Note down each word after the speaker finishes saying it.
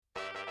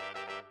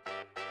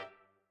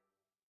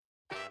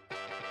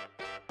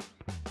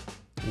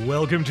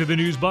Welcome to the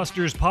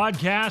Newsbusters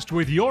podcast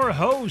with your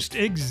host,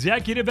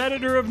 executive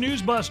editor of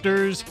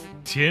Newsbusters,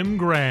 Tim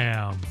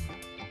Graham.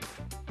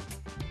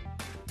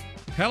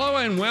 Hello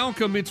and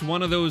welcome. It's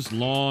one of those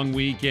long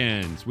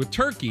weekends with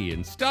turkey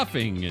and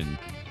stuffing and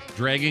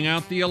dragging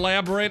out the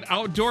elaborate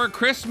outdoor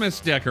Christmas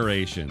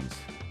decorations.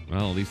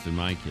 Well, at least in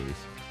my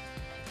case.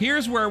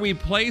 Here's where we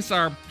place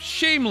our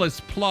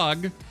shameless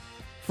plug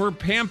for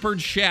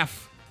Pampered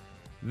Chef.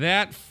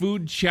 That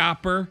food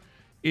chopper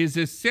is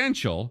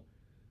essential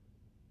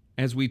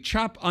as we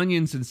chop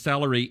onions and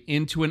celery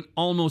into an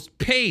almost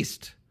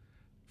paste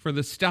for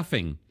the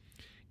stuffing.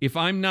 If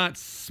I'm not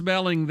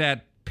smelling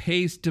that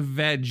paste of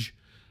veg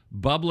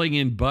bubbling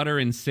in butter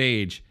and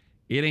sage,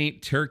 it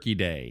ain't Turkey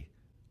Day.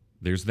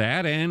 There's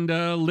that and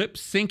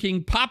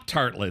lip-syncing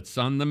Pop-Tartlets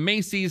on the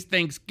Macy's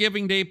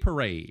Thanksgiving Day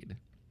Parade.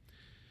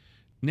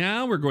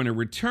 Now we're going to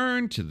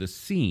return to the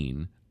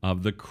scene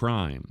of the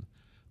crime,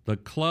 the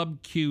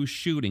Club Q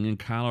shooting in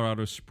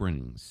Colorado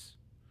Springs.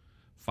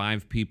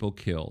 5 people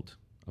killed,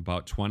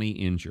 about 20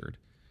 injured.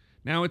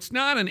 Now, it's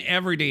not an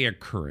everyday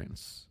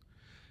occurrence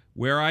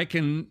where I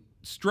can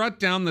strut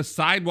down the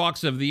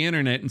sidewalks of the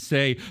internet and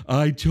say,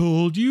 I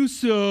told you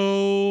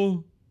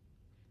so.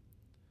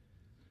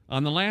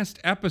 On the last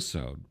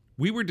episode,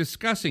 we were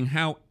discussing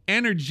how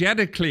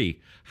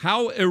energetically,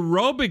 how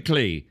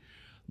aerobically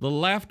the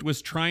left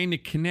was trying to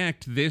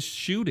connect this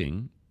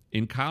shooting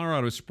in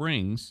Colorado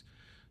Springs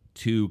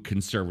to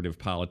conservative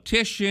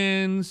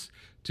politicians,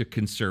 to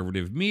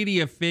conservative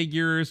media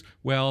figures,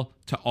 well,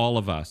 to all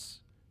of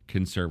us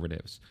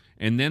conservatives.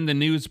 And then the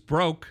news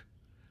broke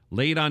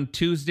late on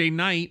Tuesday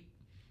night.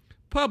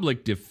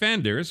 Public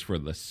defenders for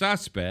the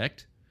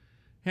suspect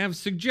have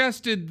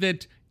suggested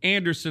that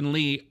Anderson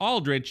Lee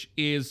Aldrich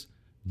is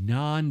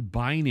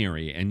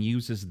non-binary and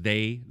uses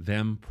they,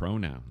 them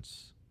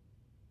pronouns.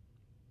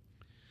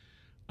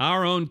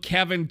 Our own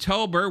Kevin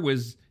Tober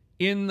was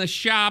in the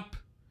shop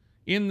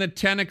in the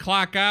 10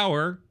 o'clock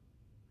hour,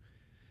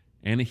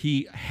 and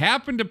he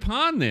happened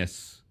upon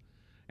this.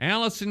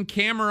 Allison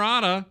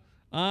Camerata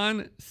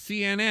on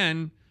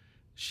CNN,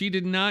 she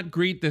did not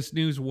greet this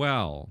news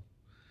well.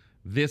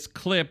 This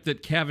clip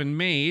that Kevin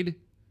made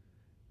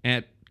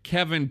at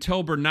Kevin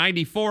Tober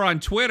 94 on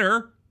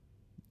Twitter,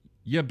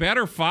 you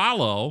better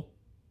follow.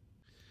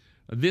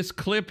 This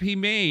clip he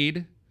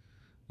made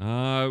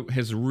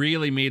has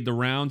really made the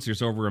rounds.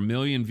 There's over 1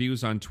 million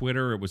views on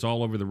Twitter. It was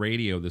all over the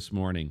radio this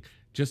morning.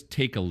 Just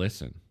take a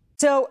listen.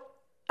 So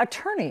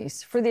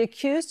attorneys for the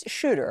accused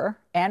shooter,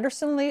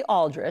 Anderson Lee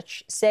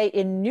Aldrich, say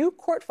in new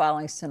court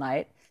filings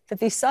tonight that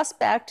the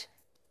suspect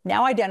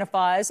now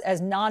identifies as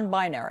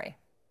non-binary.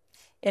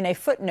 In a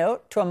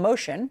footnote to a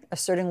motion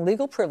asserting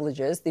legal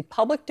privileges, the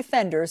public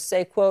defenders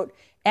say, quote,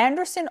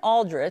 Anderson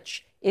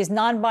Aldrich is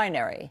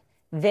non-binary.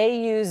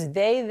 They use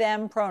they,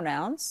 them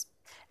pronouns,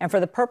 and for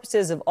the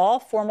purposes of all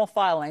formal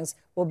filings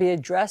will be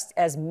addressed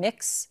as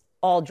Mix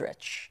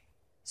Aldrich.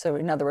 So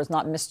in other words,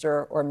 not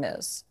Mr. or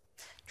Ms.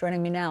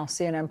 Joining me now,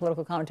 CNN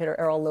political commentator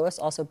Errol Lewis,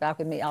 also back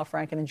with me, Al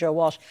Franken and Joe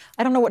Walsh.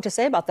 I don't know what to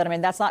say about that. I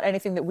mean, that's not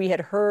anything that we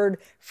had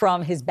heard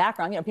from his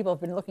background. You know, people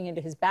have been looking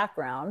into his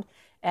background.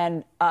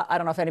 And I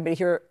don't know if anybody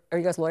here, are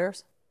you guys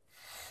lawyers?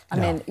 I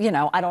mean, you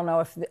know, I don't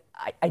know if,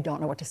 I don't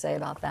know what to say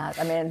about that.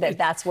 I mean,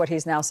 that's what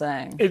he's now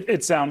saying.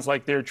 It sounds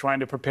like they're trying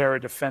to prepare a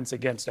defense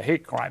against a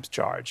hate crimes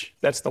charge.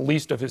 That's the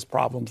least of his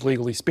problems,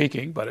 legally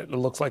speaking, but it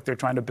looks like they're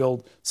trying to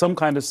build some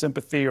kind of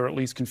sympathy or at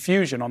least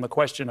confusion on the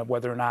question of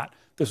whether or not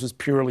this was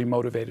purely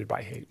motivated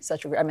by hate.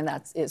 I mean,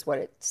 that is what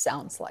it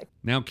sounds like.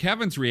 Now,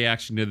 Kevin's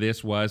reaction to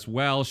this was,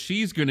 well,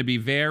 she's going to be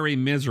very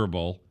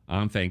miserable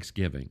on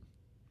Thanksgiving.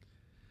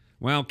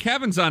 Well,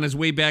 Kevin's on his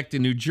way back to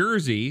New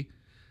Jersey,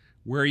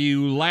 where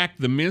you lack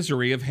the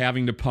misery of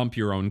having to pump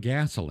your own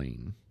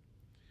gasoline.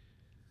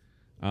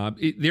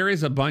 There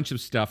is a bunch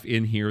of stuff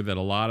in here that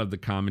a lot of the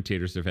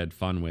commentators have had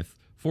fun with.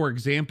 For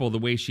example, the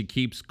way she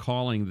keeps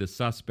calling the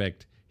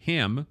suspect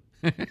him.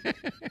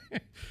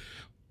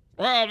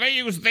 Well, they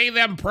use they,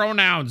 them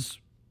pronouns.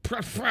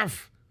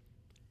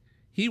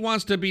 He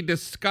wants to be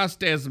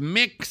discussed as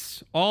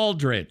Mix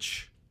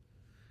Aldrich.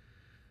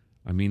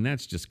 I mean,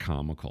 that's just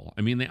comical.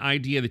 I mean, the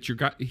idea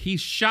that he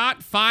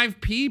shot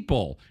 5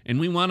 people and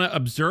we want to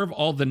observe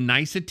all the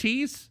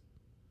niceties.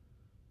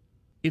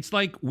 It's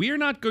like, we're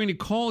not going to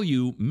call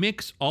you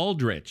Mix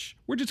Aldrich.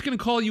 We're just going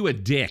to call you a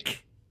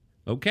dick.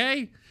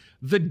 Okay?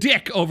 The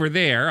dick over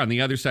there on the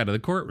other side of the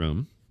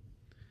courtroom.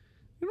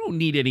 You don't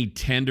need any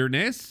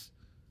tenderness.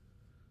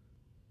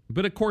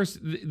 But of course,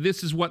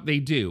 this is what they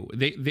do.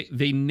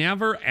 They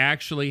never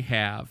actually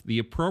have the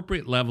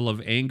appropriate level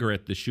of anger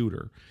at the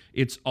shooter.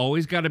 It's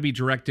always got to be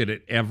directed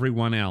at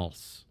everyone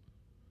else.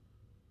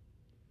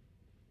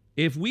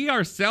 If we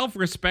are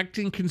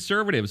self-respecting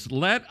conservatives,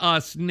 let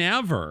us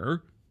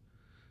never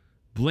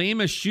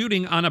blame a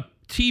shooting on a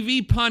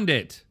TV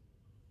pundit.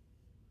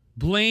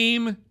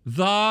 Blame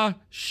the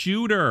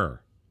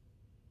shooter.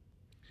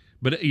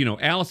 But, you know,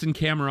 Allison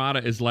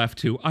Camerata is left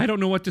to, I don't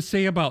know what to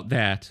say about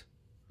that.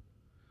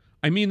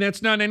 I mean,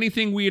 that's not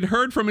anything we had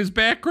heard from his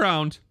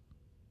background.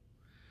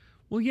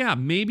 Well, yeah,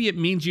 maybe it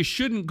means you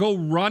shouldn't go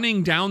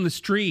running down the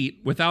street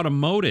without a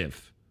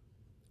motive.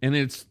 And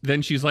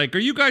then she's like, are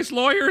you guys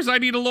lawyers? I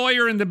need a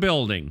lawyer in the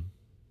building.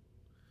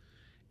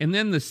 And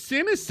then the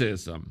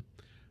cynicism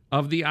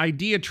of the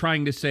idea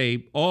trying to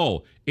say,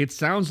 oh, it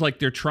sounds like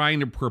they're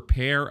trying to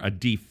prepare a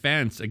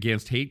defense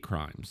against hate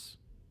crimes.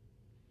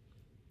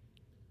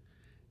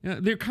 You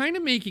know, they're kind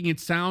of making it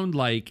sound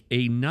like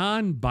a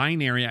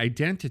non-binary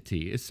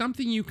identity is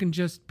something you can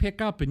just pick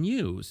up and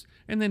use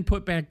and then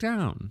put back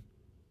down.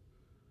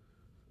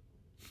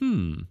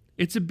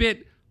 It's a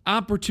bit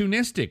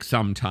opportunistic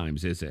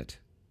sometimes, is it?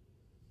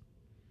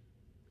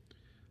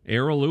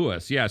 Errol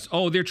Lewis, yes.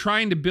 Oh, they're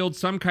trying to build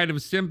some kind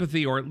of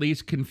sympathy or at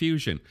least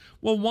confusion.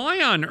 Well,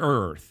 why on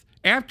earth,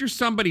 after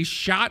somebody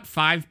shot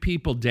 5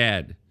 people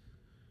dead,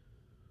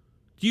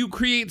 do you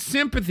create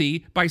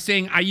sympathy by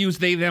saying, I use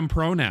they, them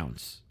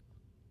pronouns?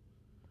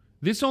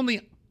 This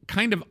only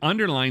kind of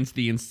underlines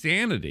the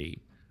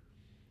insanity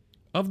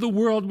of the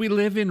world we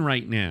live in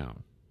right now.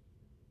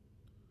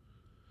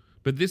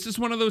 But this is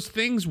one of those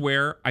things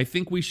where I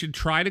think we should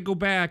try to go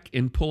back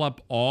and pull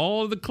up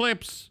all of the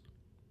clips,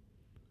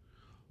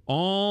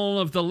 all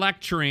of the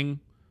lecturing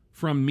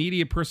from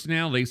media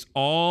personalities,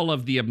 all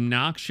of the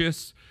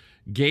obnoxious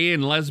gay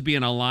and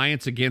lesbian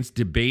alliance against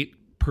debate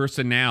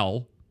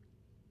personnel,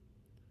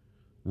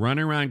 run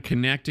around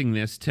connecting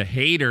this to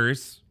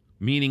haters,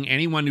 meaning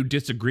anyone who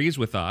disagrees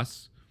with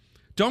us.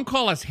 Don't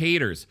call us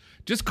haters.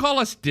 Just call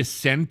us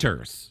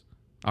dissenters.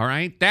 All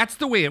right? That's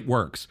the way it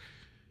works.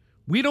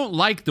 We don't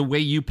like the way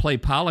you play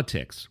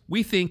politics.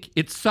 We think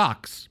it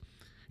sucks.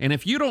 And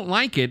if you don't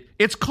like it,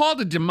 it's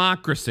called a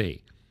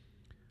democracy.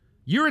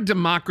 You're a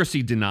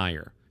democracy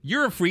denier.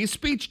 You're a free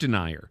speech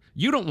denier.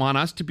 You don't want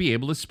us to be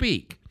able to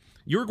speak.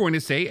 You're going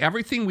to say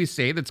everything we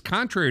say that's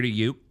contrary to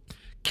you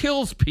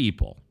kills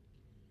people.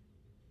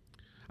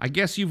 I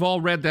guess you've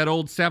all read that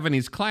old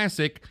 70s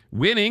classic,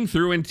 Winning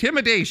Through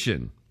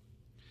Intimidation.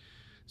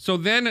 So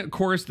then, of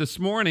course, this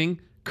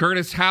morning,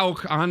 Curtis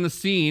Houck on the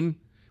scene.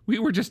 We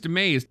were just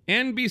amazed.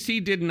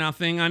 NBC did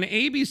nothing. On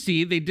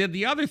ABC, they did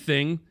the other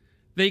thing.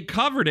 They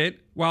covered it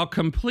while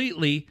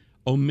completely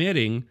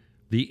omitting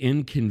the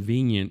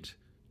inconvenient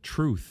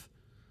truth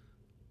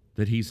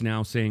that he's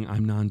now saying,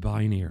 I'm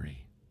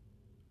non-binary.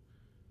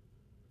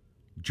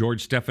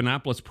 George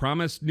Stephanopoulos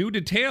promised new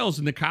details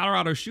in the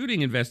Colorado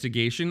shooting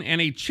investigation and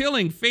a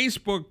chilling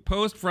Facebook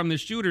post from the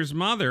shooter's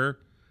mother.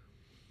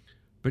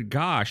 But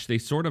gosh, they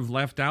sort of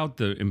left out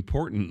the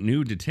important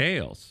new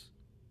details.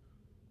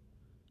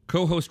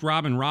 Co-host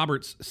Robin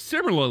Roberts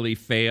similarly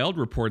failed,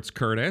 reports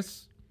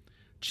Curtis.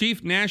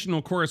 Chief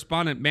National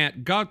Correspondent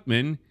Matt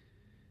Gutman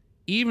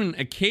even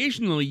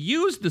occasionally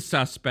used the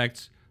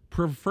suspect's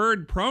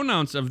preferred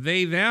pronouns of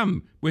they,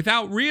 them,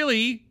 without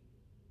really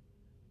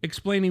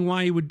explaining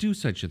why he would do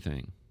such a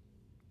thing.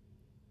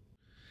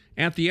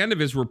 At the end of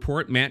his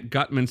report, Matt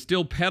Gutman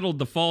still peddled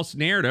the false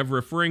narrative,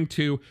 referring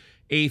to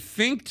a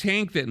think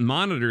tank that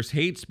monitors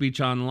hate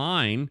speech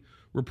online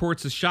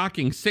reports a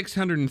shocking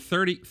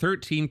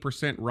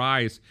 613%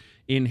 rise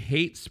in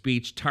hate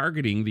speech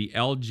targeting the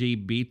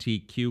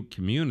LGBTQ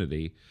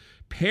community,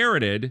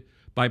 parroted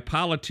by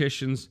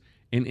politicians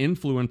and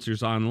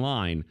influencers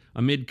online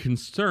amid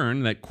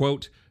concern that,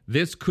 quote,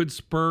 this could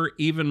spur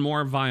even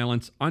more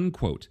violence,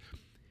 unquote.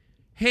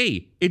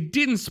 Hey, it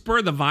didn't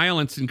spur the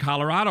violence in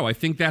Colorado. I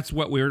think that's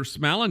what we're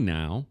smelling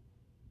now.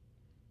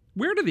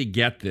 Where do they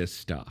get this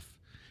stuff?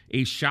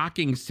 A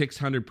shocking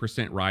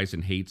 600% rise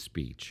in hate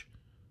speech.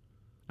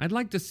 I'd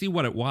like to see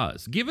what it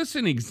was. Give us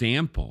an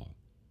example.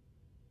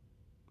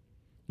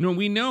 You know,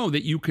 we know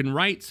that you can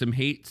write some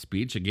hate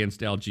speech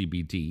against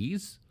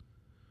LGBTs,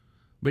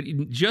 but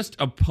just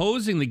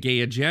opposing the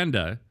gay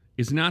agenda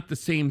is not the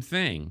same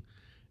thing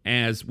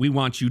as we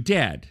want you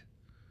dead.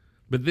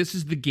 But this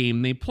is the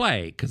game they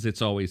play because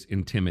it's always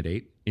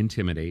intimidate,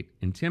 intimidate,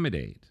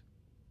 intimidate.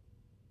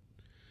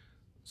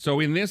 So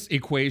in this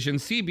equation,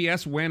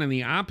 CBS went in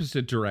the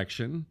opposite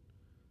direction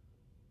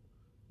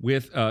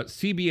with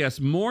CBS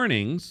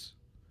Mornings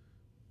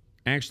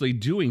actually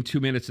doing 2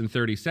 minutes and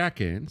 30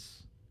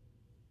 seconds.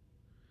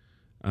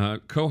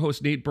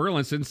 Co-host Nate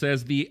Burleson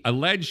says the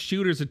alleged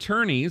shooter's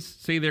attorneys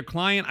say their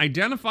client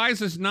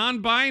identifies as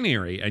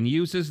non-binary and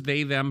uses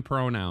they, them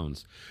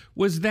pronouns.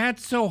 Was that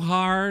so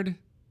hard?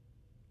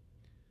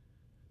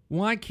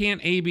 Why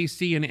can't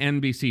ABC and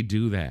NBC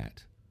do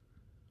that?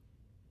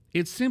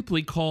 It's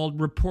simply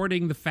called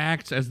reporting the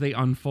facts as they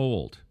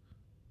unfold.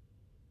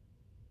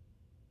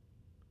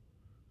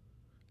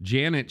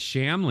 Janet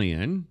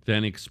Shamlian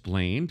then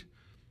explained,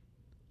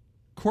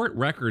 court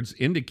records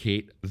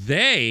indicate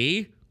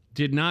they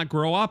did not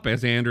grow up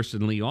as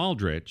Anderson Lee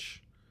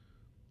Aldrich.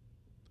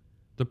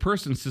 The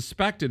person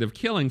suspected of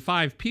killing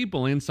 5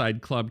 people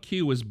inside Club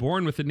Q was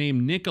born with the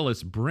name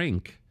Nicholas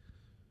Brink.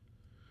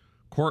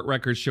 Court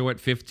records show at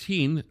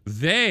 15,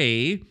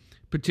 they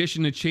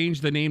petitioned to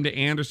change the name to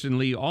Anderson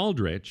Lee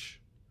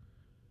Aldrich,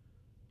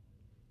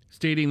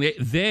 stating that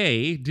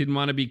they didn't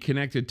want to be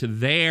connected to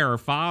their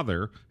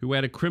father, who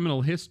had a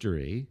criminal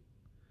history.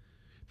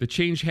 The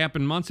change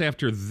happened months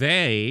after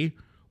they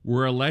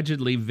were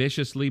allegedly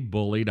viciously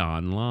bullied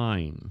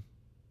online.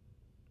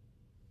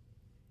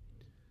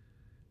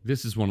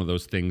 This is one of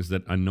those things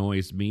that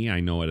annoys me. I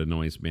know it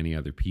annoys many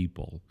other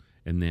people,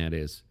 and that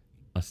is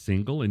a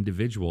single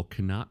individual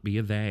cannot be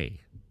a they.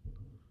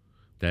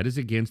 That is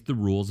against the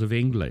rules of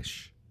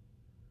English.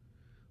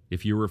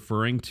 If you're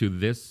referring to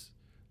this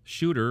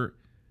shooter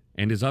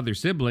and his other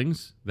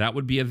siblings, that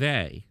would be a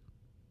they.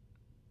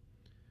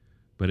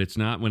 But it's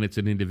not when it's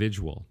an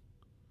individual.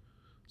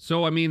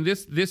 So, I mean,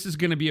 this is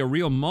going to be a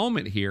real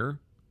moment here.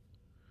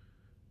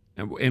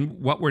 And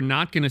what we're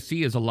not going to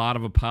see is a lot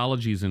of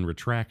apologies and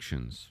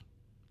retractions.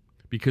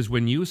 Because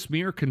when you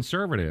smear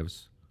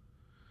conservatives,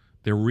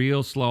 they're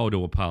real slow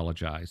to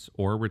apologize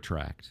or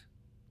retract.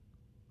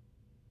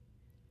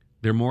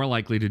 They're more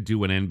likely to do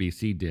what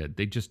NBC did.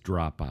 They just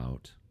drop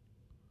out.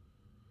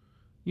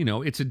 You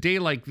know, it's a day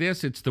like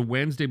this. It's the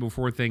Wednesday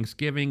before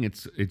Thanksgiving.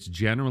 It's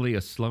generally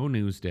a slow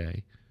news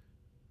day.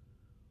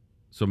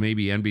 So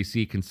maybe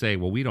NBC can say,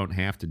 well, we don't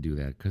have to do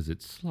that because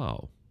it's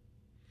slow.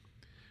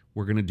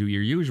 We're going to do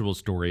your usual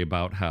story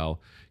about how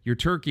your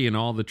turkey and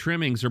all the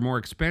trimmings are more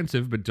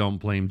expensive, but don't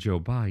blame Joe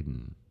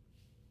Biden.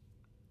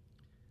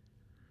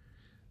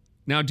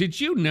 Now,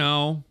 did you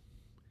know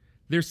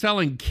they're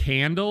selling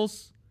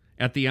candles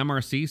at the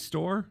MRC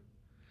store?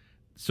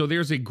 So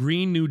there's a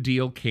Green New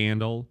Deal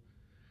candle,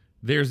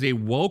 there's a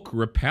woke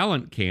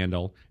repellent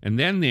candle, and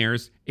then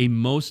there's a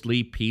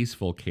mostly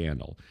peaceful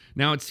candle.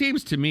 Now, it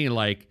seems to me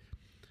like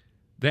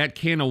that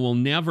candle will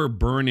never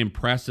burn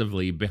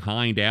impressively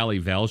behind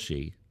Ali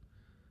Velshi,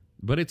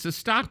 but it's a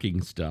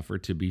stocking stuffer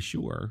to be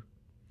sure.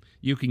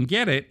 You can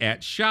get it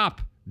at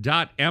shop.mrc.org.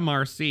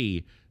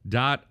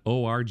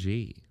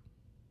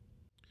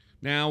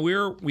 Now,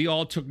 we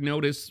all took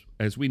notice,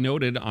 as we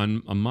noted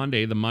on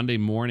Monday, the Monday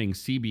morning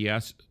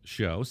CBS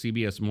show,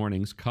 CBS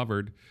Mornings,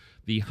 covered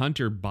the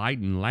Hunter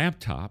Biden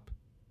laptop.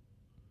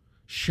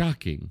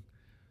 Shocking.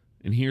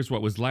 And here's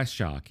what was less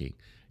shocking.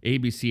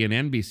 ABC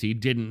and NBC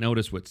didn't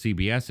notice what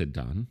CBS had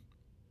done.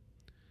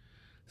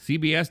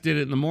 CBS did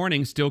it in the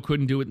morning, still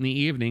couldn't do it in the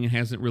evening, and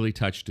hasn't really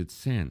touched it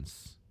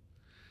since.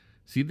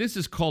 See, this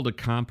is called a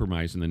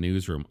compromise in the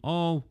newsroom.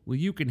 Oh, well,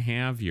 you can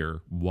have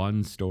your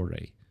one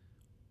story.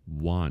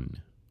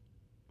 One.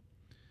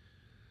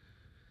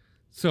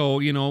 So,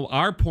 you know,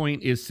 our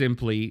point is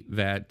simply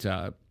that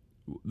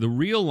the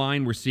real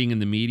line we're seeing in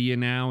the media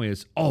now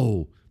is,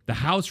 oh, the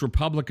House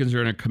Republicans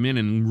are going to come in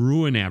and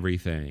ruin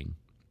everything.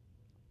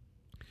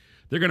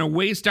 They're going to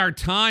waste our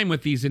time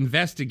with these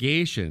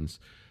investigations.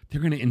 They're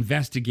going to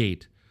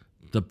investigate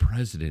the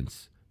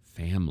president's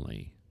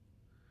family.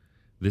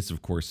 This,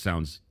 of course,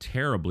 sounds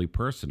terribly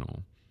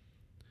personal.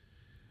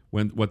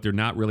 When what they're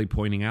not really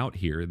pointing out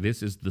here,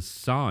 this is the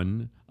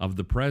son of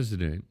the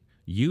president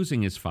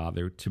using his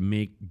father to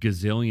make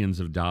gazillions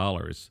of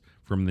dollars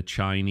from the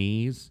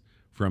Chinese,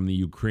 from the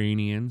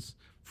Ukrainians,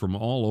 from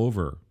all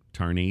over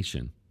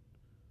tarnation.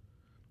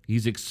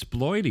 He's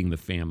exploiting the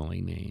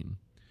family name.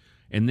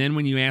 And then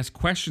when you ask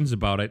questions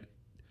about it,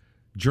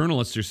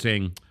 journalists are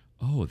saying,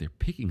 oh, they're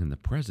picking on the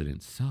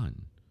president's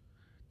son.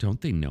 Don't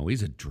they know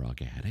he's a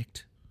drug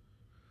addict?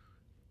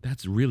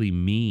 That's really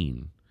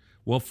mean.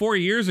 Well, 4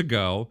 years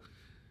ago,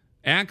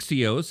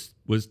 Axios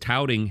was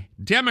touting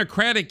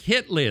Democratic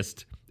hit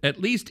list, at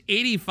least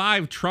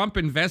 85 Trump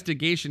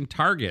investigation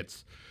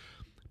targets.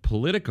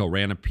 Politico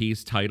ran a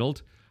piece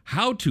titled,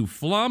 How to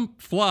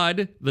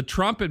Flood the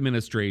Trump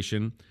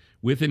Administration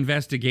with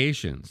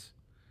Investigations.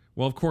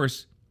 Well, of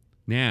course,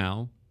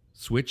 now,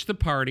 switch the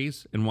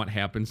parties, and what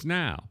happens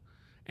now?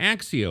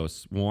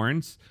 Axios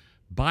warns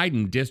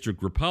Biden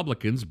district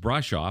Republicans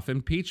brush off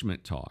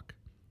impeachment talk.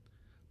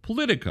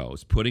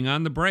 Politico's putting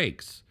on the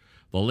brakes.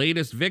 The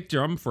latest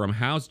victim from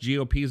House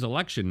GOP's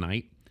election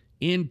night,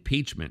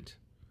 impeachment.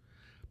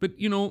 But,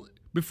 you know,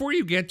 before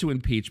you get to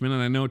impeachment,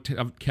 and I know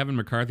Kevin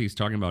McCarthy's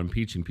talking about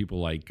impeaching people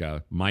like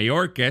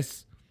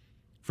Mayorkas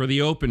for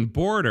the open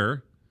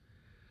border,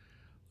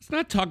 let's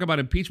not talk about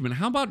impeachment.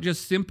 How about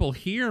just simple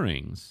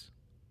hearings?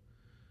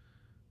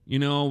 You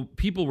know,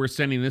 people were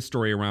sending this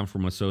story around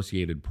from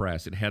Associated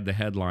Press. It had the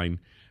headline,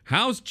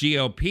 House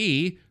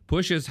GOP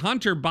pushes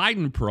Hunter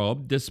Biden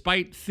probe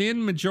despite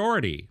thin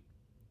majority.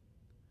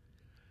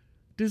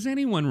 Does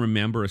anyone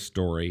remember a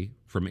story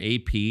from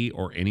AP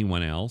or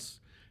anyone else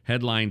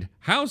headlined,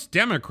 House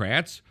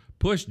Democrats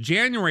push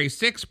January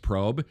 6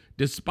 probe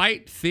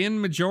despite thin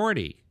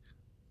majority?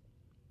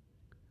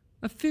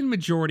 A thin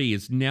majority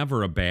is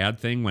never a bad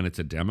thing when it's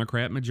a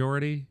Democrat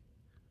majority.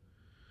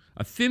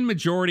 A thin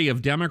majority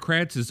of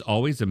Democrats is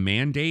always a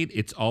mandate.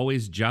 It's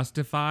always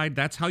justified.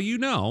 That's how you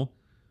know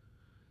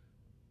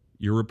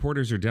your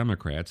reporters are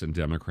Democrats and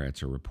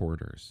Democrats are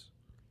reporters.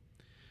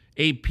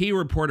 AP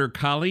reporter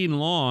Colleen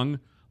Long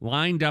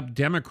lined up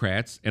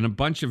Democrats and a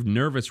bunch of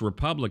nervous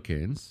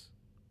Republicans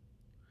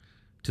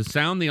to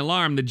sound the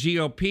alarm. The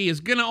GOP is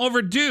going to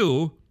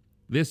overdo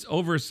this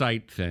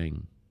oversight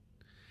thing.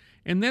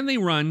 And then they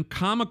run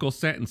comical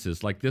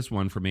sentences like this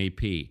one from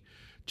AP.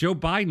 Joe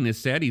Biden has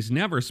said he's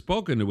never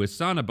spoken to his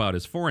son about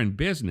his foreign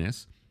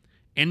business,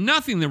 and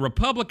nothing the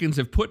Republicans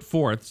have put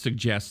forth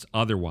suggests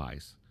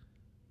otherwise.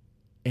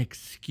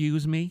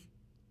 Excuse me?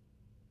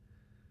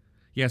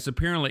 Yes,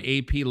 apparently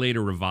AP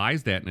later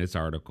revised that in its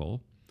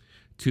article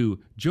to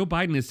Joe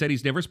Biden has said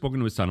he's never spoken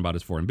to his son about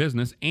his foreign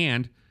business,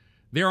 and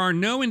there are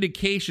no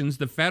indications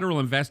the federal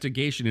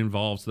investigation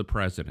involves the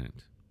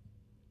president.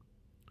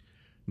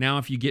 Now,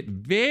 if you get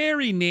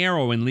very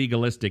narrow and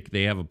legalistic,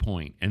 they have a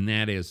point, and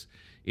that is,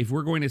 if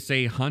we're going to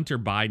say Hunter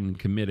Biden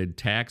committed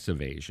tax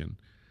evasion,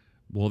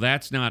 well,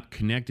 that's not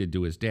connected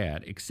to his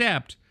dad,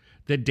 except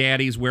that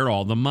daddy's where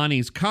all the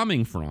money's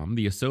coming from,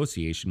 the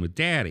association with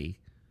daddy.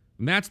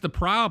 And that's the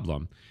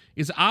problem,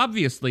 is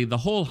obviously the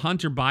whole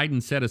Hunter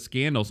Biden set of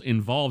scandals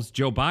involves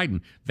Joe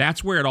Biden.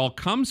 That's where it all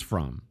comes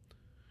from.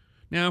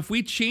 Now, if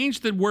we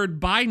changed the word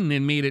Biden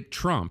and made it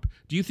Trump,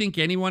 do you think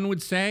anyone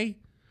would say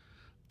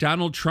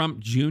Donald Trump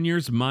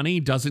Jr.'s money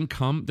doesn't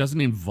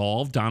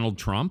involve Donald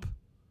Trump?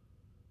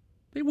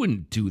 They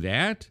wouldn't do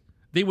that.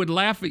 They would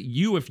laugh at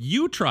you if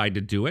you tried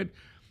to do it.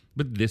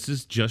 But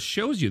this just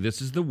shows you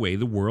this is the way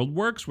the world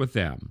works with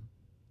them.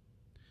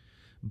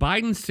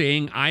 Biden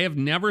saying, I have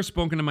never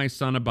spoken to my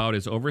son about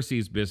his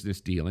overseas business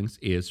dealings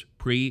is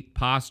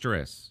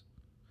preposterous.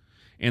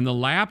 And the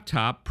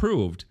laptop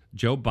proved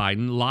Joe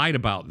Biden lied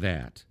about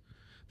that.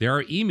 There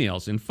are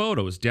emails and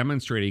photos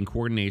demonstrating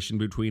coordination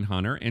between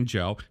Hunter and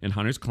Joe and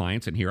Hunter's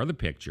clients, and here are the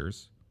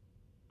pictures.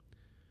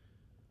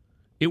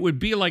 It would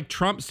be like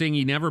Trump saying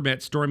he never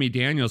met Stormy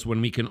Daniels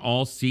when we can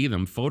all see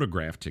them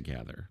photographed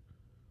together.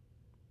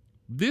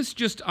 This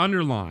just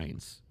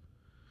underlines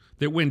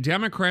that when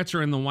Democrats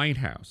are in the White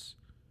House,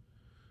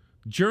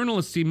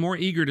 journalists seem more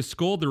eager to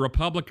scold the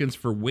Republicans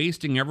for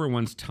wasting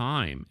everyone's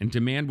time and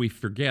demand we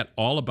forget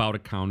all about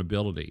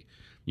accountability.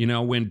 You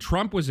know, when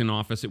Trump was in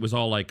office, it was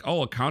all like,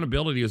 oh,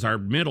 accountability is our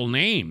middle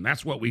name.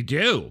 That's what we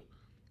do.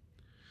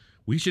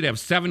 We should have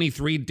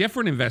 73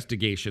 different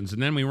investigations.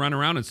 And then we run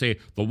around and say,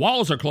 the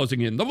walls are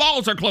closing in. The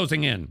walls are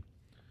closing in.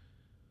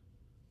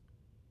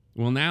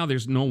 Well, now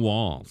there's no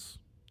walls.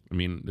 I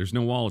mean, there's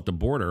no wall at the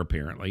border,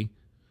 apparently.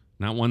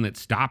 Not one that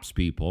stops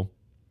people.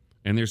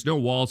 And there's no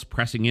walls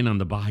pressing in on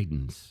the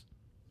Bidens.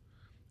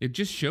 It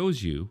just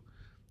shows you,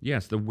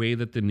 yes, the way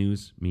that the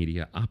news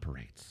media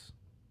operates.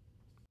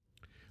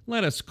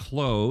 Let us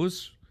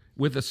close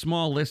with a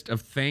small list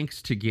of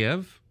thanks to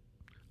give.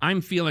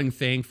 I'm feeling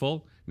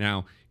thankful.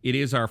 Now, it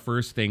is our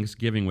first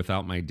Thanksgiving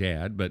without my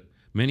dad, but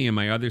many of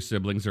my other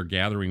siblings are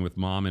gathering with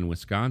Mom in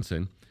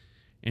Wisconsin.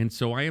 And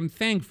so I am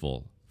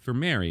thankful for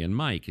Mary and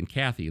Mike and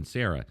Kathy and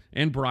Sarah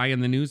and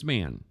Brian the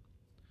newsman.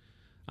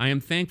 I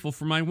am thankful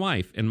for my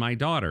wife and my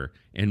daughter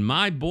and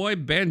my boy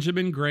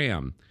Benjamin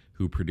Graham,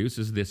 who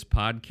produces this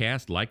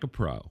podcast like a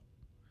pro.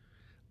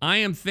 I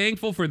am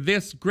thankful for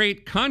this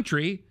great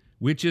country,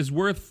 which is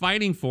worth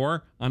fighting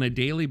for on a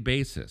daily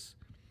basis.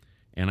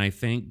 And I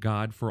thank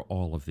God for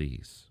all of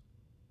these.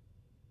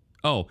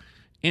 Oh,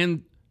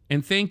 and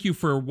thank you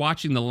for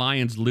watching the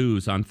Lions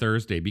lose on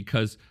Thursday,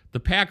 because the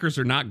Packers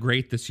are not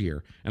great this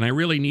year, and I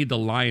really need the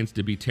Lions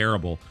to be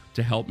terrible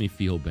to help me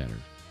feel better.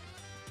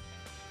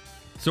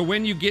 So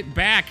when you get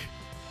back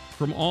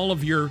from all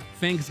of your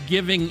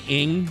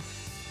Thanksgiving-ing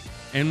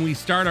and we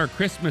start our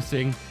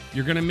Christmasing,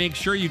 you're going to make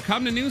sure you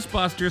come to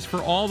Newsbusters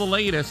for all the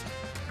latest.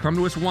 Come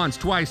to us once,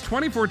 twice,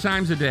 24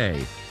 times a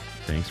day.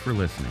 Thanks for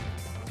listening.